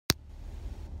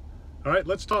All right,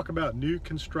 let's talk about new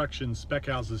construction spec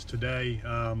houses today.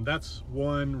 That's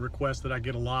one request that I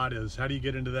get a lot is how do you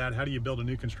get into that? How do you build a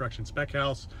new construction spec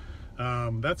house?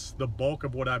 That's the bulk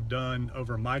of what I've done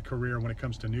over my career when it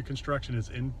comes to new construction is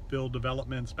infill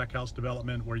development, spec house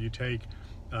development, where you take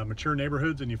mature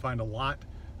neighborhoods and you find a lot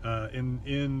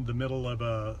in the middle of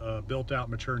a built out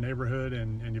mature neighborhood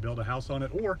and you build a house on it,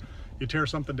 or you tear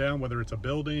something down, whether it's a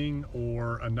building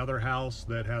or another house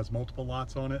that has multiple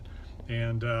lots on it,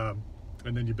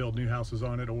 and then you build new houses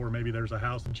on it, or maybe there's a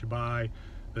house that you buy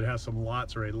that has some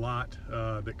lots or a lot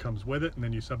that comes with it, and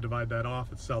then you subdivide that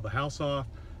off and sell the house off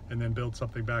and then build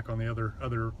something back on the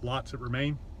other lots that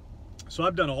remain. So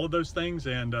I've done all of those things,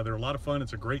 and they're a lot of fun.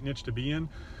 It's a great niche to be in.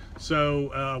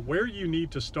 So where you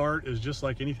need to start is just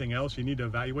like anything else. You need to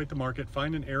evaluate the market,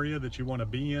 find an area that you want to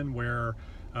be in where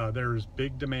there's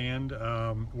big demand,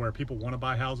 where people want to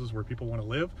buy houses, where people want to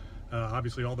live.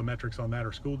 Obviously all the metrics on that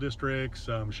are school districts,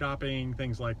 shopping,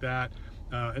 things like that.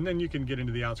 And then you can get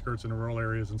into the outskirts and the rural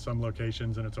areas in some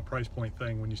locations, and it's a price point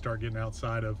thing when you start getting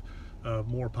outside of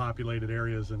more populated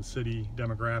areas and city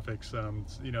demographics.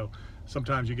 You know,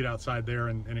 sometimes you get outside there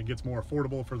and it gets more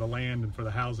affordable for the land and for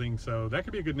the housing, so that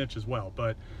could be a good niche as well.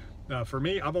 But for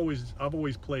me, I've always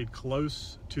played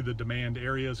close to the demand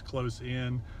areas, close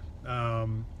in,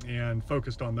 and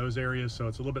focused on those areas, so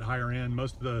it's a little bit higher end.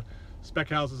 Most of the spec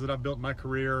houses that I've built in my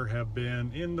career have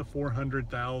been in the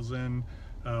 400,000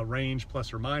 range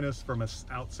plus or minus from a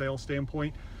out sale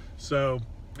standpoint. So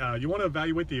you want to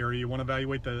evaluate the area, you want to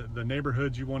evaluate the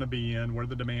neighborhoods you want to be in, where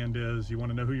the demand is, you want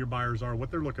to know who your buyers are,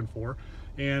 what they're looking for,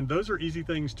 and those are easy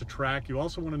things to track. You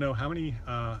also want to know how many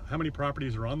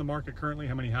properties are on the market currently,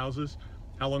 how many houses,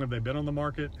 how long have they been on the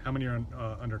market, how many are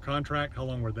under contract, how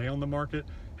long were they on the market,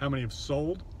 how many have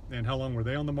sold, and how long were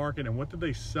they on the market, and what did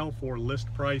they sell for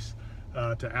list price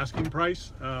to asking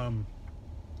price.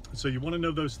 So you want to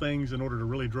know those things in order to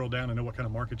really drill down and know what kind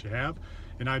of market you have.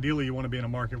 And ideally you want to be in a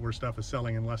market where stuff is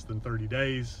selling in less than 30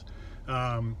 days.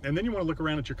 And then you want to look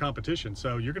around at your competition.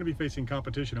 So you're going to be facing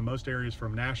competition in most areas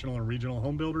from national and regional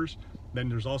home builders. Then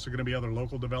there's also going to be other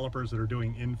local developers that are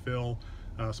doing infill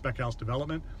spec house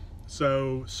development.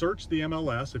 So search the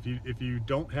MLS. If you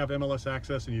don't have MLS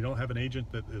access and you don't have an agent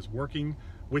that is working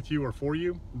with you or for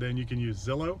you, then you can use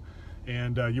Zillow.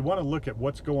 And you want to look at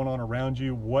what's going on around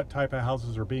you, what type of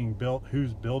houses are being built,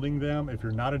 who's building them. If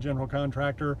you're not a general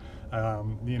contractor,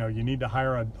 you know, you need to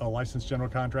hire a licensed general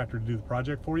contractor to do the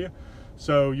project for you.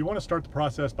 So you want to start the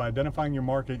process by identifying your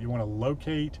market. You want to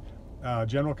locate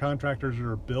general contractors that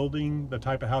are building the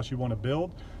type of house you want to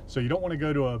build. So you don't want to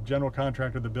go to a general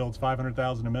contractor that builds $500,000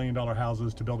 to $1 million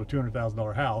houses to build a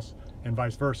 $200,000 house, and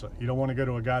vice versa. You don't want to go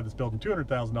to a guy that's building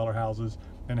 $200,000 houses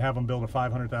and have them build a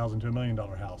 $500,000 to $1 million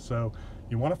house. So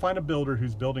you want to find a builder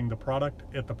who's building the product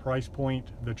at the price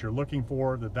point that you're looking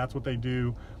for, that's what they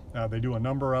do. They do a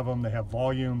number of them, they have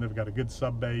volume, they've got a good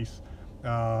sub base,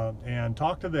 and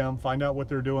talk to them, find out what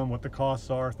they're doing, what the costs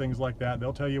are, things like that.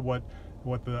 They'll tell you what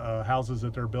the houses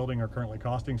that they're building are currently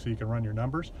costing, so you can run your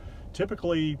numbers.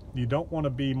 Typically, you don't want to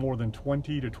be more than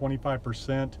 20 to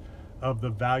 25% of the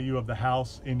value of the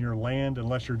house in your land,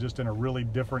 unless you're just in a really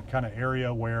different kind of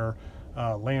area where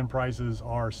land prices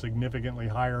are significantly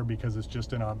higher because it's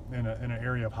just in an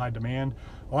area of high demand.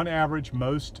 On average,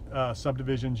 most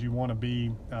subdivisions you want to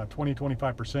be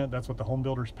 20-25%. That's what the home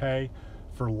builders pay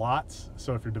for lots.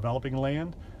 So if you're developing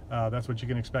land, that's what you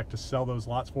can expect to sell those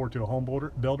lots for to a home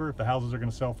builder. If the houses are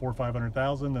going to sell for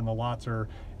 $500,000, then the lots are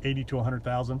 80 to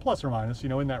 100,000 plus or minus, you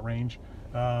know, in that range.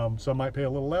 Some might pay a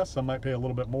little less, some might pay a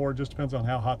little bit more. Just depends on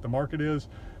how hot the market is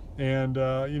and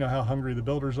you know, how hungry the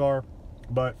builders are.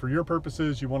 But for your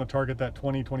purposes, you want to target that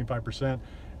 20-25%,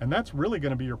 and that's really going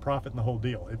to be your profit in the whole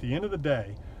deal. At the end of the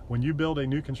day, when you build a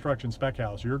new construction spec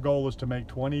house, your goal is to make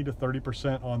 20 to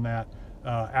 30% on that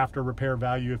after repair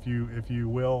value, if you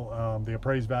will, the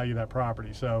appraised value of that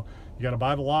property. So you got to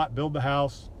buy the lot, build the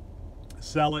house,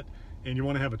 sell it, and you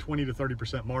want to have a 20 to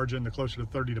 30% margin. The closer to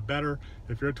 30 the better.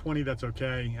 If you're at 20, that's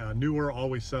okay. Newer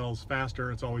always sells faster.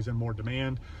 It's always in more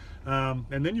demand.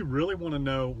 And then you really want to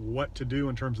know what to do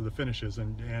in terms of the finishes,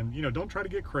 and you know, don't try to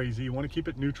get crazy. You want to keep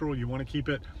it neutral. You want to keep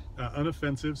it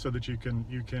unoffensive so that you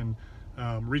can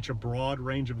reach a broad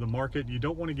range of the market. You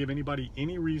don't want to give anybody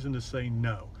any reason to say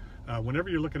no. Whenever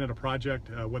you're looking at a project,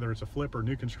 whether it's a flip or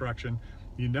new construction,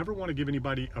 you never want to give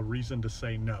anybody a reason to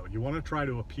say no. You want to try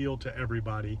to appeal to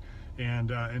everybody,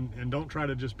 and don't try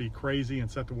to just be crazy and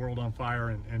set the world on fire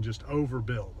and just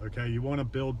overbuild. Okay, you want to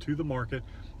build to the market.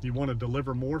 You want to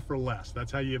deliver more for less.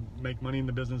 That's how you make money in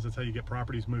the business. That's how you get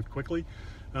properties moved quickly.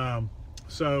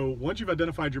 So once you've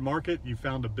identified your market, you've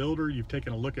found a builder, you've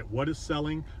taken a look at what is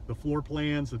selling, the floor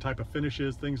plans, the type of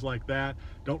finishes, things like that.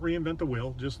 Don't reinvent the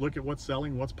wheel. Just look at what's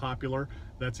selling, what's popular.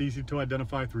 That's easy to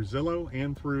identify through Zillow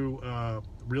and through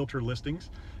realtor listings.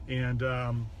 And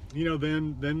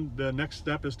then the next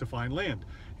step is to find land.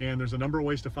 And there's a number of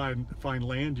ways to find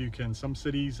land. You can, some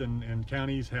cities and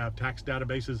counties have tax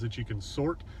databases that you can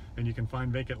sort, and you can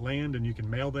find vacant land and you can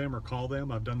mail them or call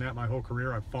them. I've done that my whole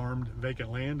career. I've farmed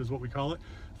vacant land, is what we call it,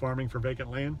 farming for vacant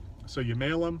land. So you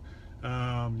mail them,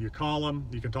 you call them,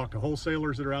 you can talk to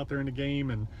wholesalers that are out there in the game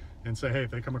and say, hey,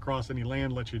 if they come across any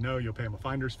land, let you know. You'll pay them a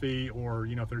finder's fee, or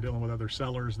if they're dealing with other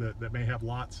sellers that may have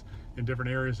lots in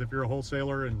different areas. If you're a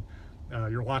wholesaler and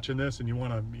you're watching this and you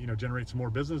want to generate some more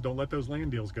business, don't let those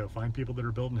land deals go. Find people that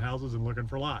are building houses and looking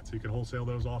for lots. You can wholesale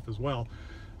those off as well.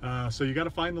 So you got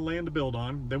to find the land to build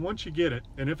on. Then once you get it,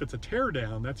 and if it's a tear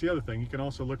down, that's the other thing. You can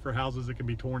also look for houses that can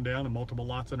be torn down and multiple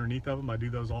lots underneath of them. I do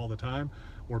those all the time,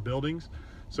 or buildings.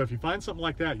 So if you find something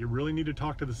like that, you really need to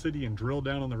talk to the city and drill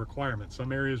down on the requirements.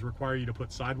 Some areas require you to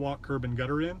put sidewalk, curb, and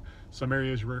gutter in. Some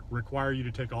areas require you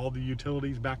to take all the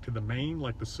utilities back to the main,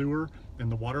 like the sewer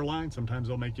and the water line. Sometimes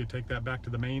they'll make you take that back to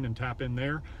the main and tap in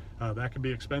there. That can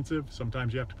be expensive.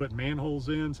 Sometimes you have to put manholes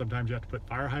in. Sometimes you have to put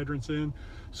fire hydrants in.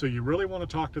 So you really want to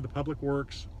talk to the public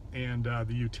works and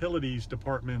the utilities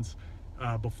departments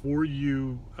before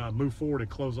you move forward and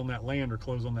close on that land or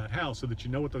close on that house, so that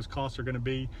you know what those costs are going to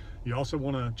be. You also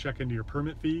want to check into your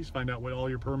permit fees, find out what all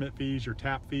your permit fees, your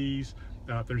tap fees,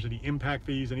 if there's any impact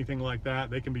fees, anything like that.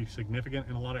 They can be significant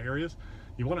in a lot of areas.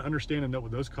 You want to understand and know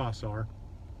what those costs are.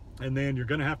 And then you're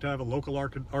going to have a local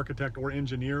architect or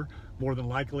engineer, more than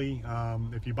likely.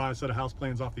 If you buy a set of house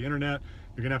plans off the internet,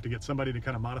 you're going to have to get somebody to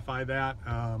kind of modify that.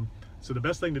 So the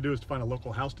best thing to do is to find a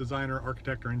local house designer,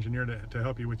 architect, or engineer to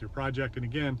help you with your project. And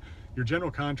again, your general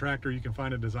contractor, you can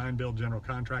find a design build general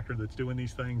contractor that's doing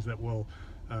these things that will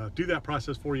do that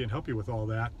process for you and help you with all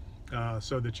that,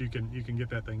 so that you can get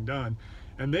that thing done.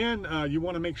 And then you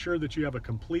want to make sure that you have a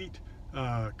complete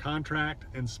contract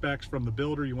and specs from the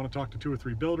builder. You want to talk to 2 or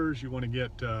 3 builders. You want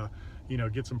to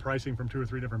get some pricing from 2 or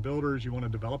 3 different builders. You want to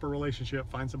develop a relationship,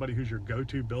 find somebody who's your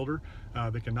go-to builder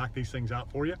that can knock these things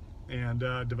out for you, and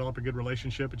develop a good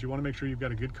relationship. But you want to make sure you've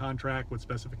got a good contract with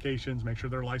specifications, make sure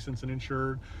they're licensed and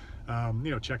insured.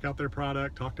 Check out their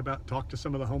product, talk to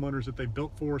some of the homeowners that they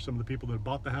built for, some of the people that have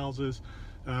bought the houses,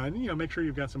 and make sure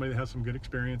you've got somebody that has some good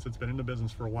experience, that's been in the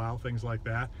business for a while, things like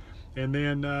that. And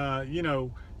then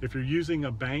if you're using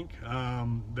a bank,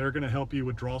 they're going to help you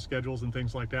with draw schedules and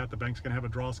things like that. The bank's going to have a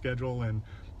draw schedule, and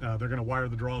they're going to wire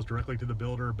the draws directly to the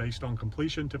builder based on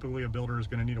completion. Typically a builder is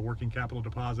going to need a working capital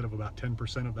deposit of about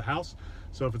 10% of the house.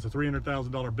 So if it's a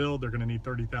 $300,000 build, they're going to need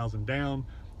 $30,000 down.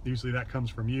 Usually that comes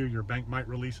from you. Your bank might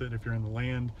release it if you're in the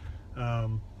land.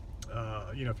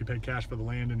 If you pay cash for the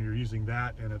land and you're using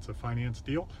that and it's a finance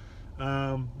deal.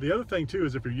 The other thing too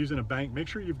is, if you're using a bank, make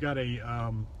sure you've got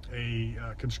a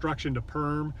construction to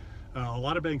perm. A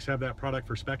lot of banks have that product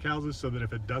for spec houses, so that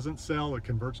if it doesn't sell, it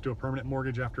converts to a permanent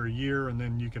mortgage after a year, and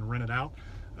then you can rent it out,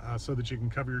 so that you can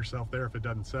cover yourself there if it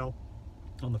doesn't sell.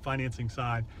 On the financing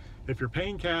side, if you're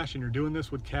paying cash and you're doing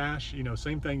this with cash,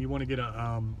 same thing. You want to get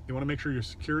you want to make sure you're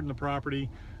secured in the property.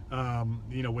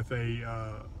 With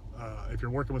if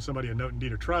you're working with somebody, a note and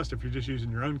deed of trust. If you're just using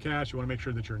your own cash, you want to make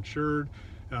sure that you're insured,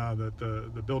 that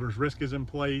the builder's risk is in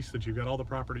place, that you've got all the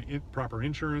proper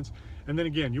insurance. And then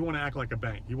again, you want to act like a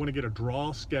bank. You want to get a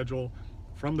draw schedule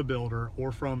from the builder,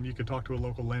 or you can talk to a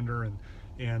local lender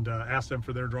and ask them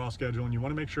for their draw schedule. And you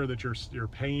want to make sure that you're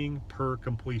paying per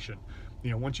completion.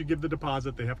 Once you give the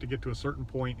deposit, they have to get to a certain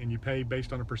point, and you pay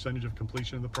based on a percentage of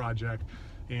completion of the project.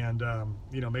 And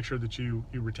make sure that you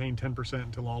retain 10%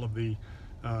 until all of the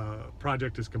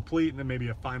project is complete, and then maybe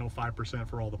a final 5%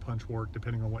 for all the punch work,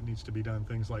 depending on what needs to be done,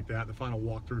 things like that. The final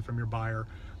walkthrough from your buyer,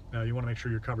 you want to make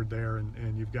sure you're covered there,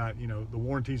 and you've got the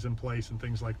warranties in place and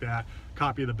things like that,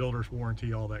 copy of the builder's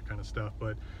warranty, all that kind of stuff.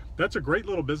 But that's a great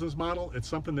little business model. It's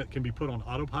something that can be put on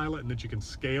autopilot and that you can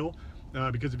scale,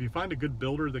 because if you find a good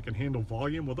builder that can handle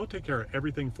volume, well, they'll take care of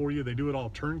everything for you. They do it all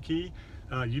turnkey.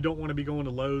 You don't want to be going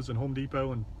to Lowe's and Home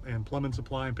Depot and plumbing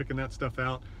supply and picking that stuff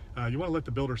out. You want to let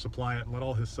the builder supply it and let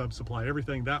all his subs supply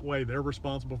everything. That way they're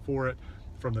responsible for it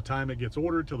from the time it gets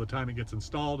ordered till the time it gets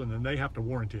installed, and then they have to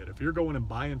warranty it. If you're going and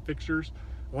buying fixtures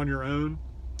on your own,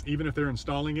 even if they're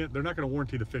installing it, they're not going to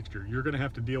warranty the fixture. You're going to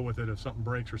have to deal with it if something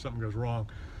breaks or something goes wrong.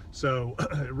 So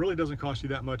it really doesn't cost you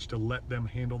that much to let them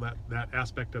handle that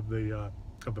aspect of the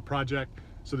project,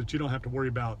 so that you don't have to worry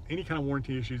about any kind of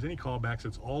warranty issues, any callbacks.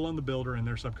 It's all on the builder and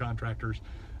their subcontractors.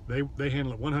 They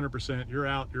handle it 100%. You're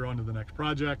out, you're on to the next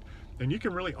project, and you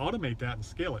can really automate that and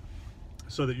scale it.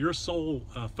 so that your sole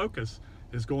focus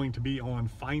is going to be on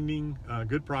finding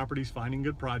good properties, finding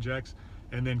good projects,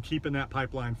 and then keeping that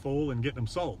pipeline full and getting them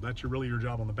sold. That's really your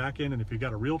job on the back end. And if you've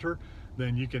got a realtor,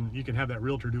 then you can have that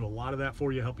realtor do a lot of that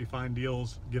for you, help you find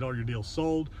deals, get all your deals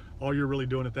sold. All you're really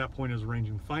doing at that point is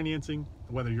arranging financing,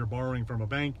 whether you're borrowing from a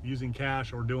bank, using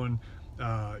cash, or doing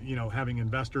having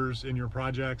investors in your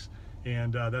projects.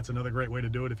 And that's another great way to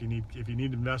do it. If you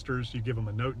need investors, you give them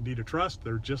a note and deed of trust.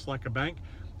 They're just like a bank.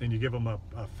 And you give them a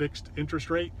fixed interest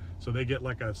rate, so they get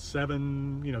like a 6,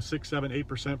 7,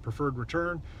 8% preferred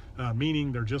return,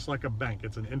 meaning they're just like a bank.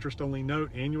 It's an interest-only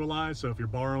note, annualized. So if you're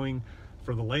borrowing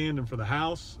for the land and for the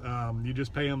house, you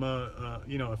just pay them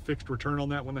a fixed return on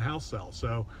that when the house sells.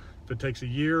 So if it takes a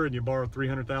year and you borrow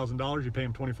 $300,000, you pay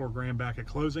them 24 grand back at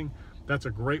closing. That's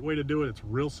a great way to do it. It's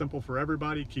real simple for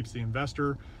everybody. It keeps the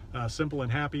investor simple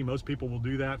and happy. Most people will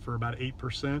do that for about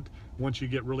 8%. Once you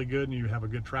get really good and you have a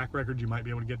good track record, you might be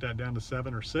able to get that down to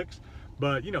 7 or 6.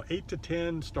 But 8 to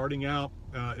 10 starting out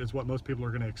is what most people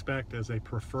are going to expect as a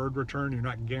preferred return. You're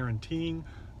not guaranteeing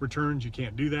returns. You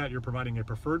can't do that. You're providing a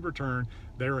preferred return.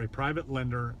 They're a private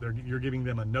lender. You're giving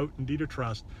them a note and deed of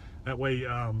trust. That way,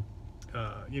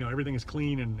 everything is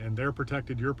clean and they're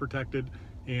protected, you're protected,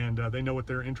 and they know what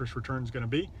their interest return is going to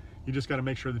be. You just got to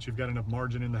make sure that you've got enough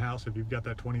margin in the house. If you've got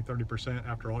that 20-30%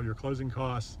 after all your closing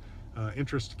costs,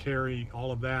 interest carry,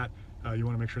 all of that, you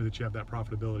want to make sure that you have that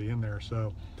profitability in there.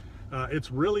 So it's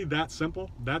really that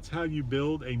simple. That's how you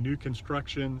build a new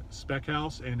construction spec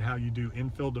house and how you do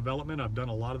infill development. I've done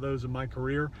a lot of those in my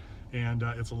career, and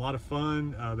it's a lot of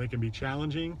fun. They can be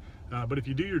challenging, but if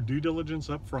you do your due diligence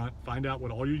up front, find out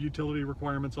what all your utility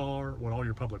requirements are, what all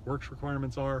your public works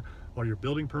requirements are, all your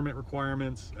building permit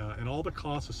requirements, and all the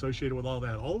costs associated with all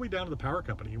that, all the way down to the power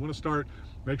company. You want to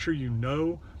make sure you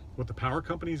know what the power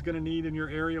company is going to need in your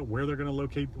area, where they're going to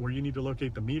locate, where you need to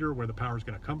locate the meter, where the power is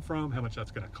going to come from, how much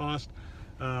that's going to cost.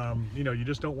 You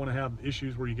just don't want to have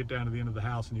issues where you get down to the end of the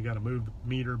house and you got to move the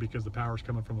meter because the power is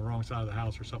coming from the wrong side of the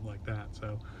house or something like that.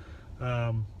 So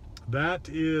that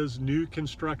is new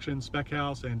construction spec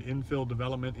house and infill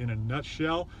development in a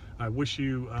nutshell. I wish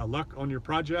you luck on your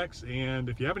projects, and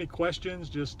if you have any questions,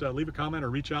 just leave a comment or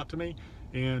reach out to me,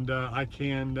 and I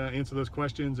can answer those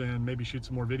questions and maybe shoot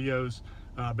some more videos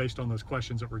based on those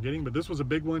questions that we're getting. But this was a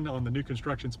big one on the new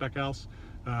construction spec house,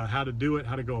 how to do it,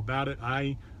 how to go about it.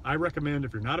 I recommend,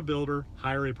 if you're not a builder,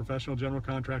 hire a professional general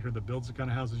contractor that builds the kind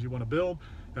of houses you want to build.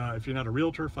 If you're not a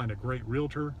realtor, find a great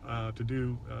realtor to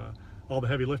do all the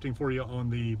heavy lifting for you on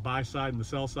the buy side and the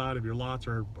sell side of your lots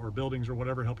or buildings or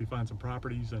whatever, help you find some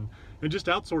properties, and just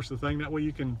outsource the thing. That way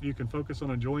you can focus on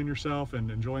enjoying yourself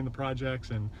and enjoying the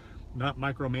projects and not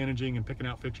micromanaging and picking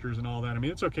out fixtures and all that. I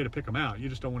mean, it's okay to pick them out. You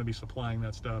just don't want to be supplying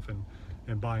that stuff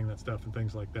and buying that stuff and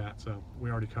things like that. So we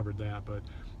already covered that. But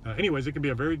anyways, it can be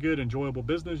a very good, enjoyable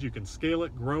business. You can scale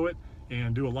it, grow it,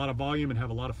 and do a lot of volume and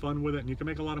have a lot of fun with it. And you can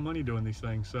make a lot of money doing these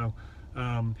things. So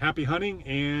happy hunting,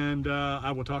 and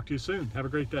I will talk to you soon. Have a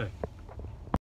great day.